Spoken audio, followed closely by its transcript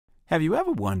Have you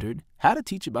ever wondered how to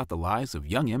teach about the lives of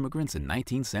young immigrants in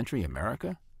 19th century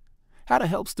America? How to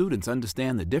help students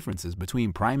understand the differences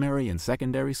between primary and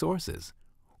secondary sources?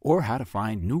 Or how to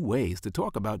find new ways to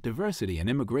talk about diversity and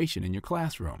immigration in your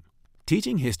classroom?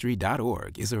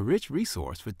 TeachingHistory.org is a rich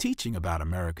resource for teaching about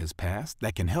America's past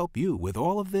that can help you with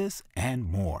all of this and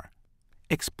more.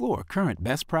 Explore current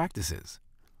best practices,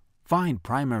 find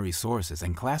primary sources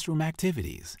and classroom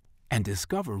activities, and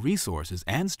discover resources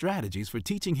and strategies for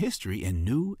teaching history in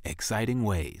new, exciting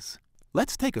ways.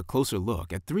 Let's take a closer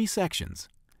look at 3 sections: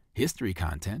 history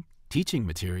content, teaching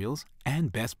materials,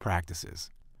 and best practices.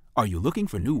 Are you looking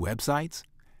for new websites?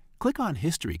 Click on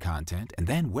History Content and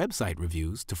then Website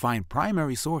Reviews to find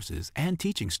primary sources and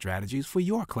teaching strategies for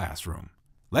your classroom.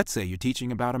 Let's say you're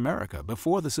teaching about America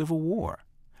before the Civil War.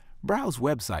 Browse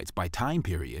websites by time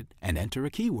period and enter a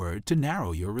keyword to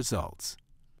narrow your results.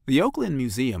 The Oakland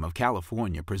Museum of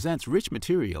California presents rich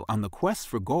material on the quest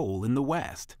for gold in the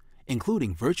West,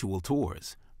 including virtual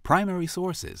tours, primary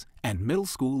sources, and middle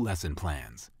school lesson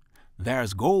plans.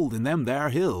 There's Gold in Them There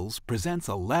Hills presents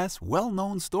a less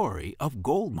well-known story of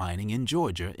gold mining in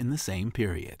Georgia in the same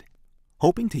period.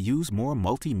 Hoping to use more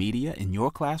multimedia in your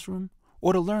classroom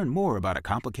or to learn more about a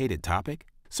complicated topic?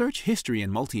 Search History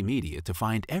and Multimedia to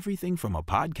find everything from a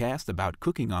podcast about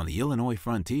cooking on the Illinois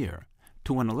frontier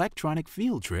to an electronic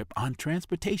field trip on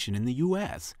transportation in the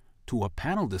U.S., to a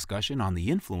panel discussion on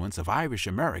the influence of Irish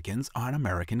Americans on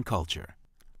American culture.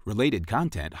 Related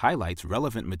content highlights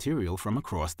relevant material from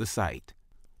across the site.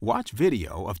 Watch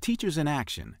video of teachers in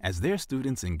action as their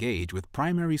students engage with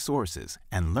primary sources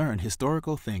and learn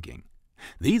historical thinking.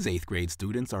 These 8th grade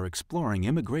students are exploring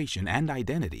immigration and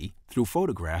identity through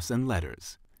photographs and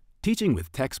letters. Teaching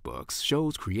with Textbooks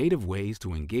shows creative ways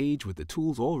to engage with the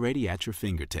tools already at your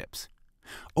fingertips.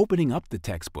 Opening Up the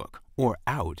Textbook, or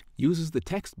OUT, uses the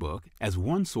textbook as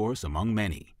one source among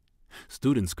many.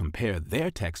 Students compare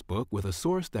their textbook with a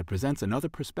source that presents another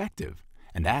perspective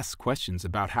and asks questions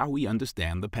about how we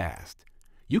understand the past.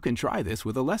 You can try this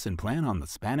with a lesson plan on the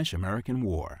Spanish-American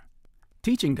War.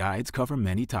 Teaching guides cover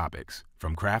many topics,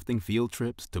 from crafting field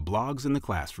trips to blogs in the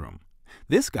classroom.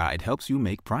 This guide helps you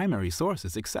make primary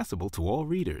sources accessible to all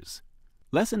readers.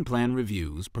 Lesson plan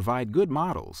reviews provide good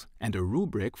models and a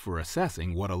rubric for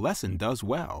assessing what a lesson does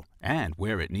well and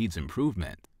where it needs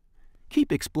improvement.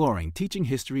 Keep exploring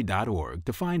TeachingHistory.org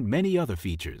to find many other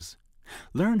features.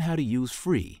 Learn how to use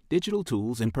free digital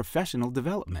tools in professional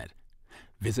development.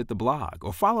 Visit the blog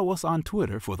or follow us on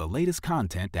Twitter for the latest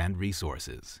content and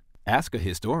resources. Ask a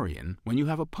historian when you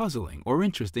have a puzzling or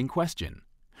interesting question,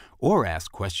 or ask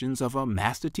questions of a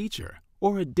master teacher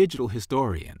or a digital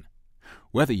historian.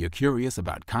 Whether you're curious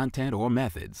about content or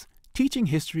methods,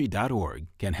 TeachingHistory.org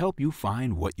can help you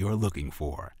find what you're looking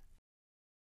for.